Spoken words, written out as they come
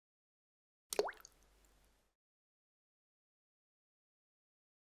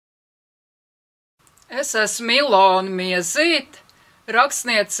Es esmu Ilona Miezīte,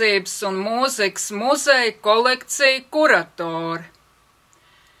 rakstniecības un mūzikas muzeja kolekcija kuratore.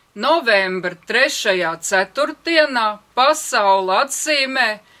 Novembra 3. ceturtdienā pasaule atzīmē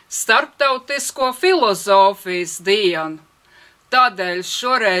Starptautisko filozofijas dienu. Tādēļ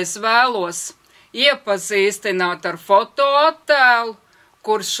šoreiz vēlos iepazīstināt ar fotoattēlu,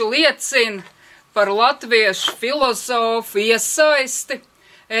 kurš liecina par latviešu filozofu iesaisti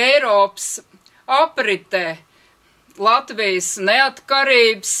Eiropas apritē Latvijas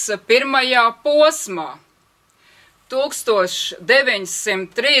neatkarības pirmajā posmā.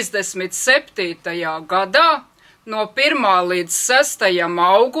 1937. gadā no 1. līdz 6.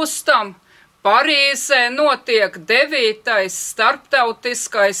 augustam Parīzē notiek 9.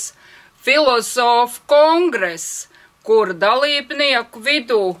 starptautiskais filozofu kongress, kur dalībnieku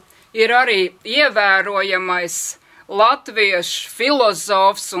vidū ir arī ievērojamais latviešu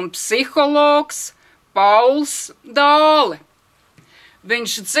filozofs un psihologs Pauls Dāle.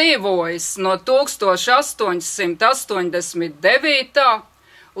 Viņš dzīvojis no 1889.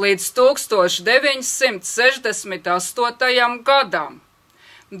 līdz 1968. gadam.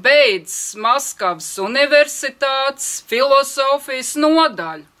 Beidzis Maskavas universitātes filozofijas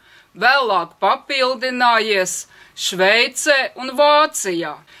nodaļu, vēlāk papildinājies Šveicē un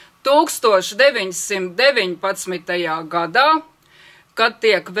Vācijā. 1919. gadā, kad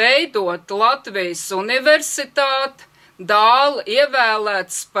tiek veidota Latvijas universitāte, Dāle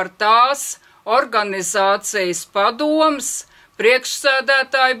ievēlēts par tās organizācijas padomes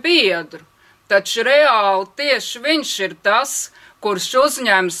priekšsēdētāju biedru, taču reāli tieši viņš ir tas, kurš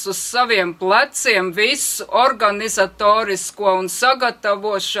uzņems uz saviem pleciem visu organizatorisko un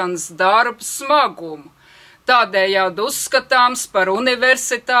sagatavošanas darbu smagumu, tādējādi uzskatāms par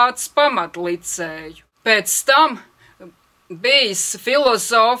universitātes pamatlicēju. Pēc tam bijis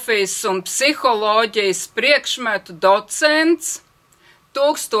filozofijas un psiholoģijas priekšmetu docents.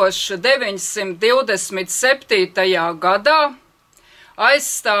 1927. gadā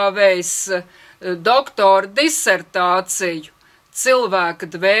aizstāvējis doktora disertāciju Cilvēka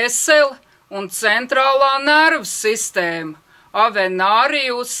dvēsele un centrālā nervu sistēma,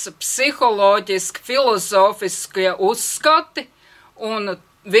 Avenārijus psiholoģiski filozofiskie uzskati un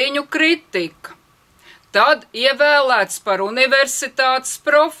viņu kritika. Tad ievēlēts par universitātes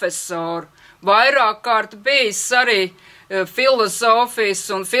profesoru, vairāk kārt bijis arī filozofijas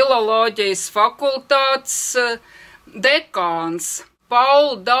un filoloģijas fakultātes dekāns.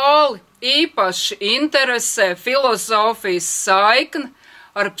 Paulu Dāli īpaši interesē filozofijas saikne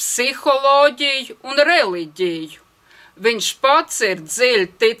ar psiholoģiju un reliģiju. Viņš pats ir dziļi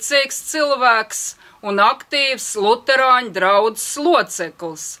ticīgs cilvēks un aktīvs luterāņu draudzes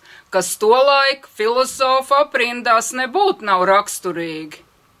loceklis, kas tolaik filozofu aprindās nebūtu nav raksturīgi.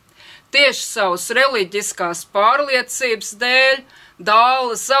 Tieši savas reliģiskās pārliecības dēļ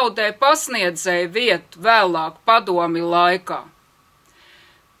Dāle zaudē pasniedzēju vietu vēlāk padomi laikā.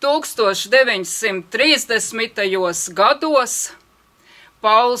 1930. gados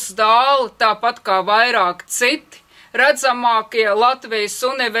Pauls Dāle, tāpat kā vairāk citi redzamākie Latvijas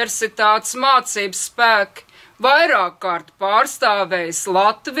universitātes mācību spēki, vairāk kārt pārstāvējis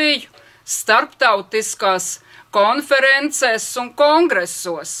Latviju starptautiskās konferencēs un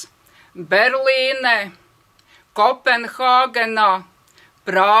kongresos Berlīnē, Kopenhāgenā,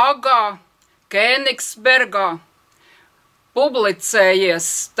 Prāgā, Kēnigsbergā, publicējies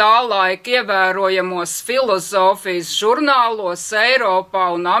tālaik ievērojamos filozofijas žurnālos Eiropā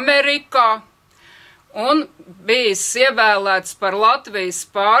un Amerikā un bijis ievēlēts par Latvijas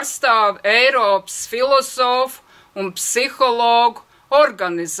pārstāvi Eiropas filozofu un psihologu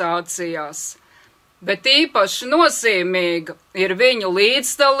organizācijās. Bet īpaši nozīmīga ir viņu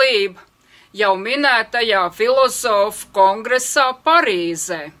līdzdalība jau minētajā filozofu kongresā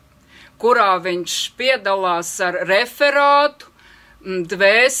Parīzē, kurā viņš piedalās ar referātu,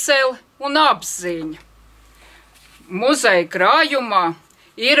 dvēseli un apziņu. Muzeja krājumā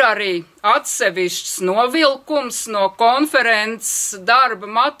ir arī atsevišķs novilkums no konferences darba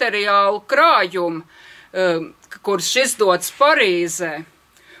materiālu krājuma, kurš izdots Parīzē,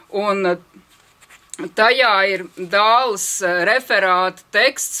 un tajā ir Dāles referāta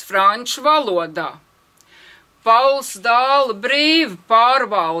teksts franču valodā. Pauls Dāle brīvi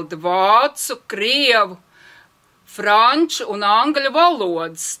pārvalda vācu, krievu, franču un angļu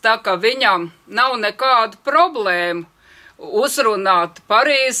valodas, tā ka viņam nav nekādu problēmu uzrunāt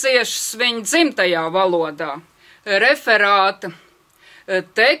parīziešus viņa dzimtajā valodā. Referāta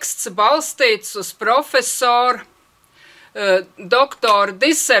teksts balstīts uz profesora doktora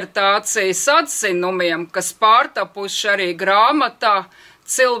disertācijas atzinumiem, kas pārtapuši arī grāmatā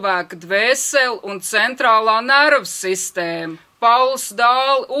cilvēka dvēseli un centrālā nervu sistēma. Pauls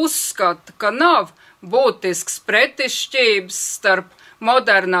Dāli uzskata, ka nav būtisks pretišķības starp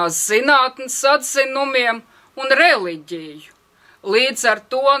modernās zinātnes atzinumiem un reliģiju. Līdz ar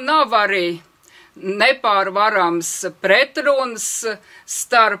to nav arī nepārvarams pretrunas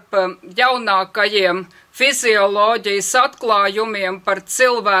starp jaunākajiem fizioloģijas atklājumiem par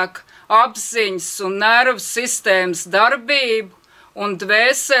cilvēku apziņas un nervu sistēmas darbību un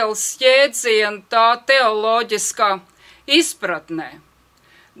dvēseles jēdzienu tā teoloģiskā izpratnē.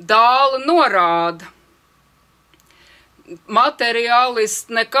 Dāli norāda,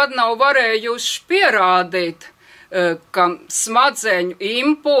 materiālisti nekad nav varējuši pierādīt, ka smadzeņu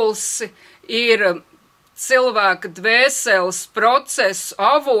impulsi ir cilvēka dvēseles procesu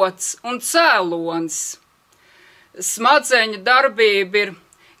avots un cēlonis. Smadzeņu darbība ir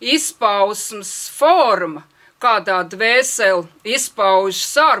izpausmes forma, kādā dvēsele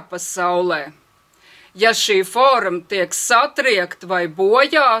izpaužas ārpasaulē. Ja šī forma tiek satriekta vai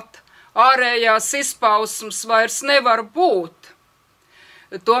bojāta, ārējās izpausmes vairs nevar būt.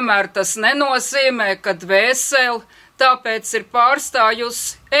 Tomēr tas nenozīmē, ka dvēsele tāpēc ir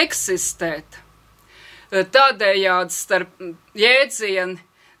pārstājusi eksistēt. Tādējādi starp jēdzieni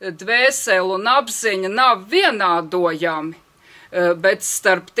dvēsele un apziņa nav vienādojami, bet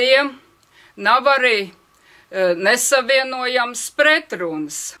starp tiem nav arī nesavienojams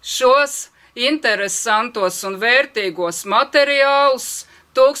pretrunas. Šos interesantos un vērtīgos materiālus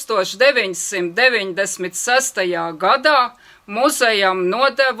 1996. gadā muzejam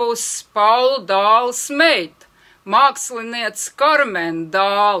nodevusi Paula Dāles meita, māksliniece Karmen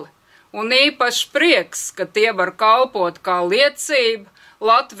Dāle, un īpaši prieks, ka tie var kalpot kā liecība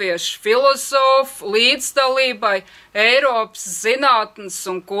latviešu filozofu līdzdalībai Eiropas zinātnes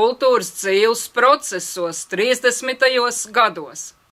un kultūras dzīves procesos 30. gados.